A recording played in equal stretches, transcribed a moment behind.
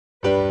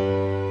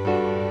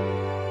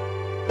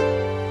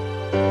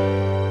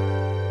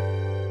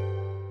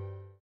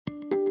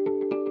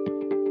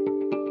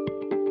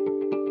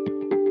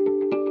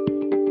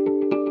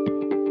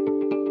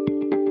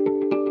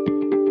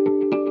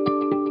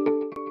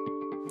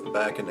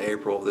Back in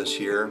April of this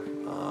year,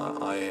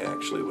 I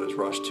actually was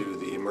rushed to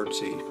the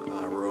emergency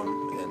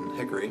room in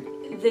Hickory.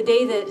 The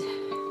day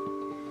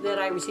that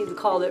I received the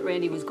call that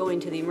Randy was going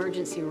to the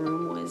emergency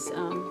room was,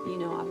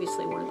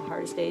 obviously one of the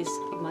hardest days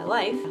of my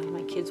life.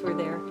 My kids were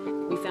there.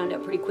 We found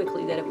out pretty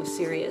quickly that it was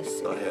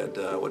serious. I had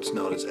what's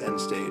known as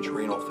end-stage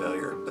renal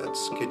failure.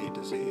 That's kidney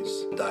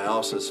disease.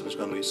 Dialysis was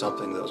going to be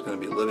something that I was going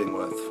to be living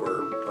with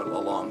for a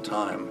long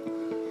time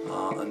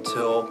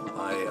until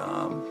I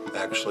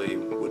actually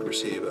would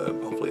receive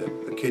hopefully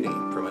a kidney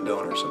from a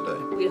donor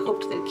someday. We had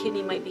hoped that a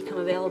kidney might become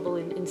available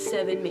in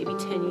 7, maybe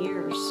 10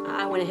 years.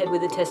 I went ahead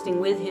with the testing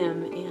with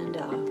him,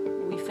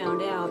 and we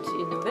found out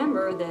in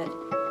November that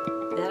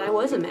I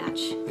was a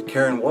match.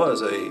 Karen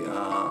was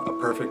a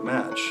perfect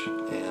match,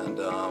 and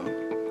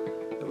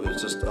it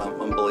was just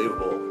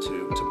unbelievable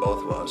to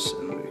both of us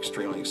and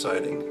extremely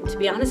exciting. To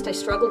be honest, I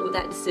struggled with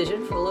that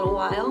decision for a little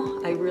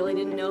while. I really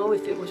didn't know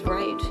if it was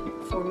right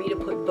for me to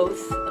put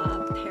both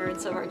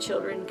parents of our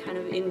children kind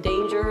of in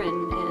danger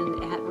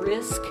and at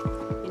risk.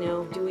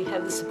 Do we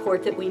have the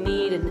support that we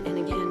need? And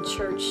again,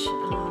 church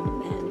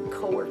and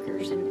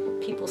coworkers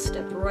and people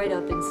stepped right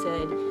up and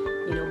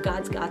said,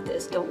 God's got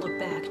this. Don't look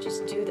back.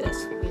 Just do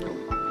this.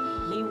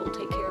 He will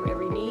take care of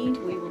every need.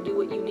 We will do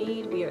what you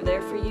need. We are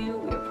there for you.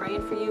 We are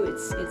praying for you.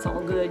 It's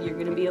all good. You're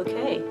going to be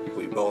okay.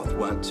 We both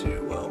went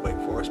to Wake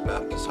Forest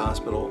Baptist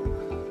Hospital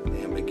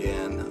and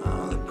began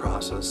the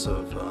process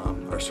of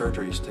our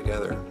surgeries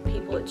together.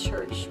 People at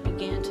church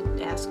began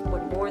to ask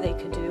what more they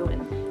could do,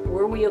 and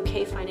were we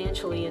okay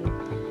financially? And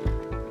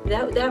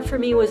that for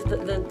me was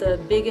the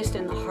biggest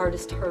and the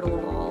hardest hurdle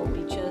of all.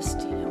 We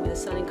just, with a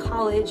son in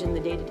college and the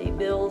day-to-day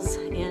bills,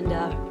 and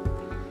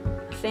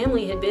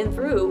family had been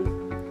through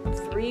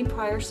 3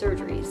 prior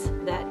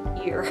surgeries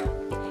that year,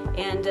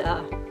 and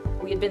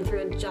we had been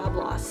through a job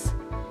loss.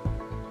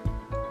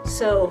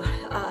 So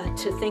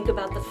to think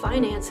about the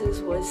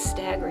finances was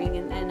staggering,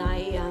 and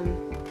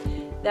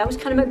that was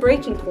kind of my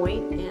breaking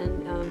point.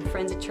 And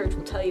friends at church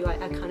will tell you I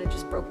kind of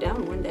just broke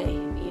down one day,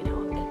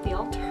 at the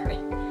altar.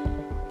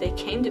 They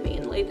came to me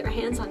and laid their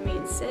hands on me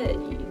and said,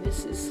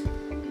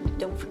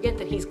 don't forget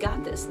that he's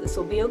got this. This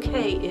will be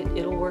okay.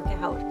 It'll work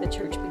out. The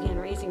church began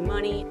raising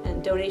money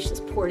and donations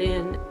poured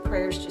in.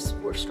 Prayers just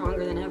were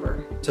stronger than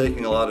ever.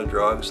 Taking a lot of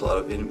drugs, a lot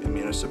of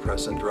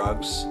immunosuppressant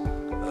drugs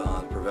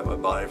to prevent my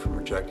body from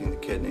rejecting the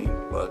kidney.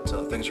 But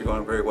things are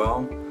going very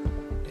well,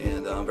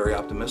 and I'm very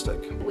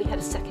optimistic. We had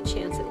a second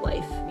chance at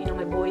life. I knew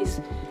my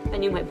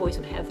boys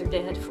would have their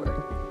dad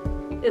for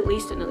at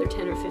least another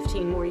 10 or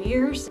 15 more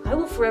years. I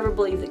will forever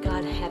believe that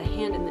God had a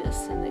hand in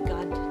this, and that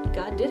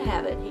God did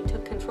have it. He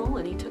took control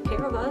and He took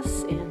care of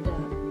us, and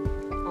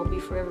I'll be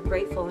forever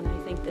grateful. And I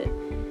think that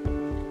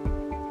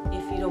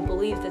if you don't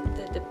believe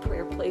that the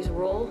prayer plays a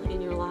role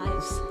in your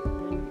lives,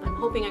 I'm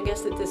hoping, I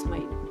guess, that this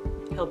might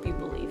help you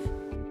believe.